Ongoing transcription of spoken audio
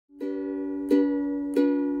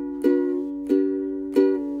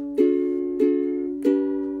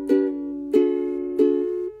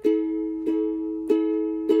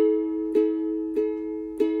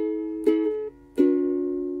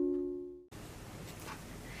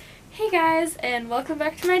Hey guys, and welcome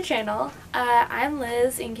back to my channel. I'm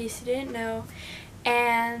Liz, in case you didn't know,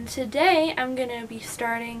 and today I'm going to be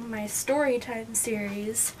starting my story time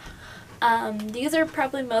series. These are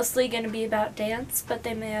probably mostly going to be about dance, but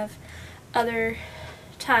they may have other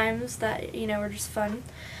times that, are just fun.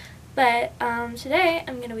 But today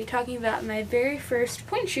I'm going to be talking about my very first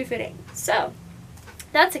pointe shoe fitting, so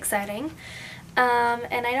that's exciting.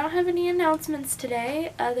 And I don't have any announcements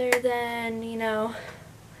today other than,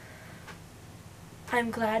 I'm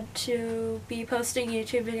glad to be posting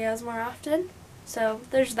YouTube videos more often, so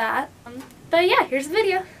there's that. But yeah, here's the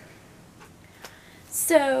video.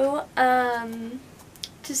 So,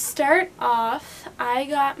 to start off, I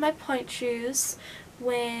got my pointe shoes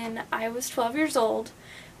when I was 12 years old.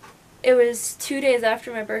 It was 2 days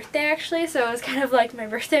after my birthday, actually, so it was kind of like my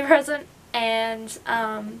birthday present, and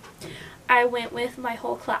I went with my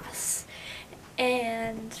whole class.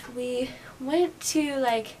 And we went to,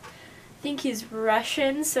 I think he's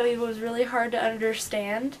Russian, so he was really hard to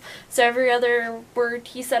understand. So every other word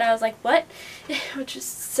he said, I was like, what? Which is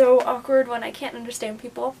so awkward when I can't understand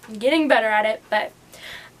people. I'm getting better at it, but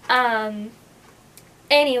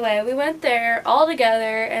anyway, we went there all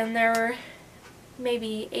together, and there were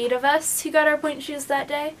maybe 8 of us who got our pointe shoes that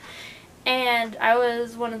day, and I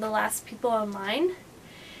was one of the last people in line.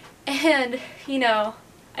 And,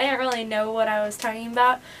 I didn't really know what I was talking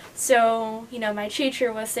about, so, my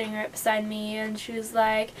teacher was sitting right beside me, and she was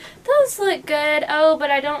like, those look good, oh,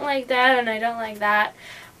 but I don't like that, and I don't like that.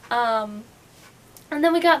 And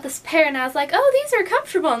then we got this pair, and I was like, oh, these are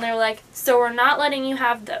comfortable, and they were like, so we're not letting you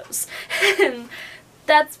have those. And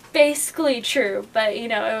that's basically true, but, it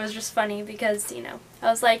was just funny because, I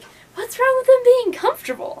was like, what's wrong with them being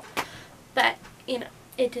comfortable? But,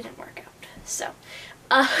 it didn't work out, so,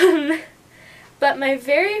 but my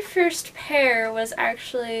very first pair was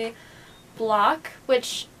actually block,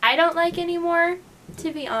 which I don't like anymore,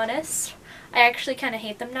 to be honest. I actually kind of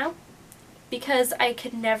hate them now because I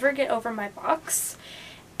could never get over my box,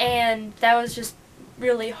 and that was just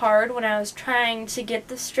really hard when I was trying to get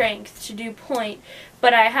the strength to do pointe,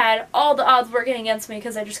 but I had all the odds working against me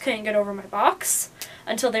because I just couldn't get over my box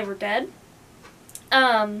until they were dead.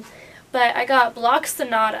 But I got Block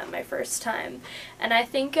Sonata my first time, and I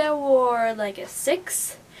think I wore like a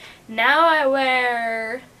 6. Now I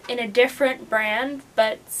wear, in a different brand,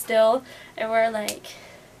 but still, I wear like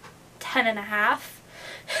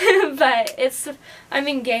 10.5. But I'm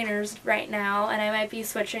in gainers right now, and I might be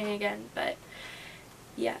switching again, but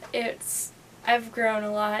yeah, I've grown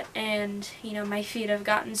a lot, and, my feet have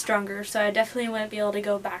gotten stronger, so I definitely wouldn't be able to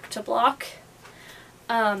go back to block.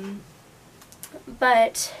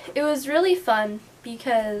 But it was really fun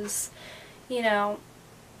because, you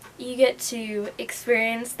get to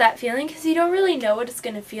experience that feeling because you don't really know what it's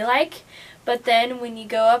going to feel like. But then when you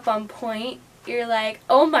go up on pointe, you're like,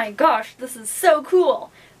 oh my gosh, this is so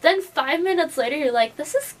cool. Then 5 minutes later, you're like,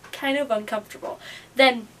 this is kind of uncomfortable.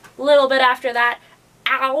 Then a little bit after that,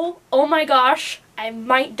 ow, oh my gosh, I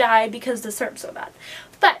might die because this hurts so bad.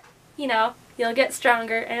 But, you'll get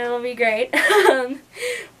stronger and it'll be great.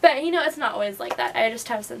 But, it's not always like that. I just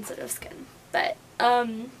have sensitive skin. But,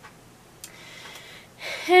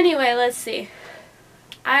 anyway, let's see.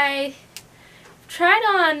 I tried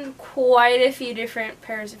on quite a few different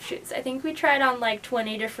pairs of shoes. I think we tried on like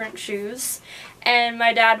 20 different shoes, and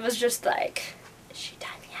my dad was just like, is she done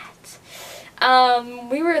yet?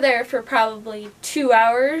 We were there for probably 2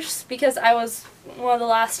 hours because I was one of the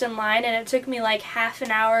last in line, and it took me like half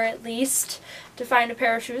an hour at least to find a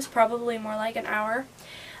pair of shoes, probably more like an hour.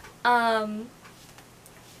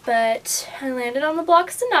 But I landed on the Block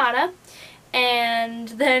Sonata, and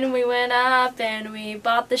then we went up and we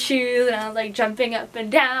bought the shoes, and I was like jumping up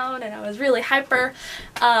and down, and I was really hyper.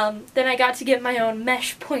 Then I got to get my own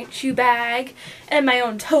mesh pointe shoe bag and my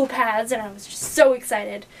own toe pads, and I was just so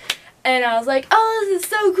excited. And I was like, oh, this is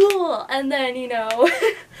so cool. And then,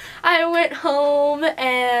 I went home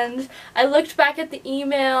and I looked back at the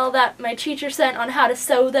email that my teacher sent on how to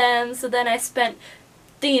sew them. So then I spent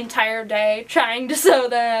the entire day trying to sew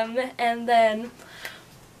them. And then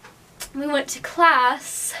we went to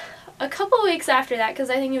class a couple weeks after that, because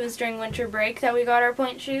I think it was during winter break that we got our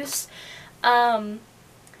pointe shoes.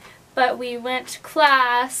 But we went to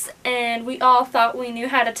class, and we all thought we knew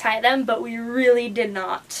how to tie them, but we really did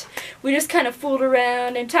not. We just kind of fooled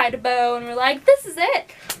around and tied a bow, and we're like, this is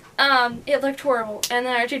it! It looked horrible. And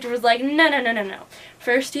then our teacher was like, no, no, no, no, no.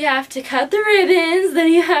 First you have to cut the ribbons, then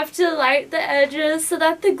you have to light the edges so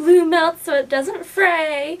that the glue melts so it doesn't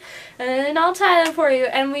fray, and then I'll tie them for you.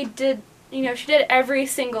 And we did, she did every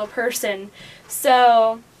single person.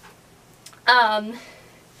 So,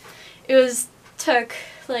 took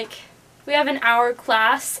like we have an hour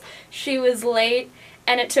class. She was late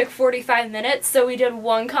and it took 45 minutes, so we did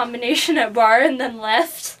one combination at bar and then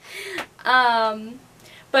left.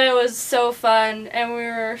 But it was so fun, and we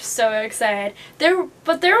were so excited.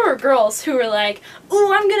 But there were girls who were like,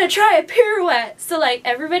 "Ooh, I'm gonna try a pirouette." So like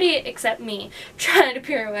everybody except me tried a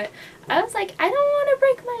pirouette. I was like, I don't want to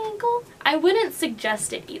break my ankle. I wouldn't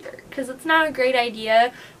suggest it either, because it's not a great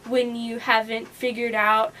idea when you haven't figured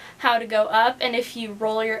out how to go up, and if you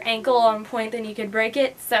roll your ankle on Pointe, then you could break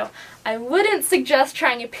it. So I wouldn't suggest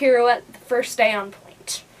trying a pirouette the first day on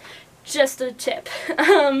Pointe. Just a tip.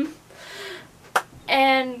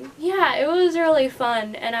 And yeah, it was really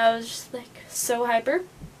fun, and I was just like so hyper.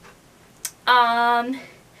 And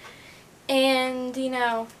you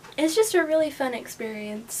know, it's just a really fun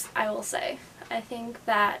experience, I will say. I think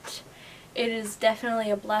that it is definitely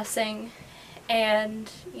a blessing, and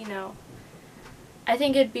you know, I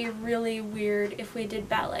think it'd be really weird if we did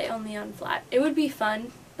ballet only on flat. It would be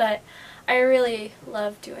fun, but I really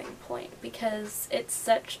love doing Pointe because it's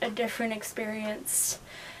such a different experience.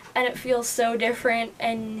 And it feels so different,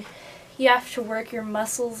 and you have to work your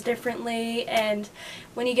muscles differently, and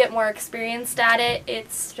when you get more experienced at it,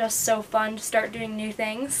 it's just so fun to start doing new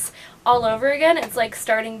things all over again. It's like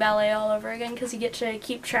starting ballet all over again because you get to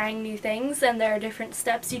keep trying new things, and there are different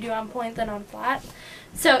steps you do on Pointe than on flat.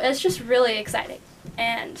 So it's just really exciting.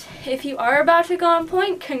 And if you are about to go on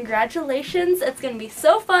Pointe, congratulations. It's going to be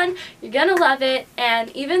so fun. You're going to love it, and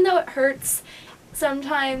even though it hurts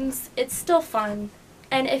sometimes, it's still fun.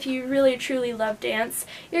 And if you really truly love dance,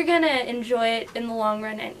 you're going to enjoy it in the long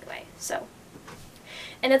run anyway. So,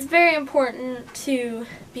 and it's very important to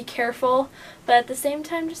be careful, but at the same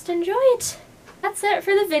time, just enjoy it. That's it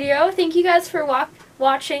for the video. Thank you guys for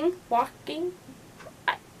watching.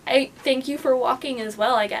 I thank you for walking as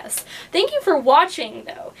well, I guess. Thank you for watching,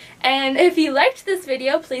 though. And if you liked this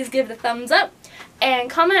video, please give it a thumbs up. And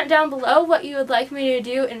comment down below what you would like me to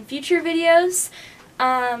do in future videos.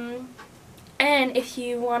 And if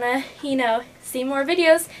you want to, you know, see more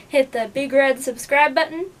videos, hit the big red subscribe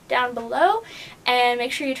button down below, and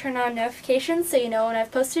make sure you turn on notifications so you know when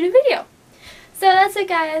I've posted a video. So that's it,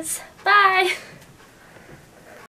 guys. Bye!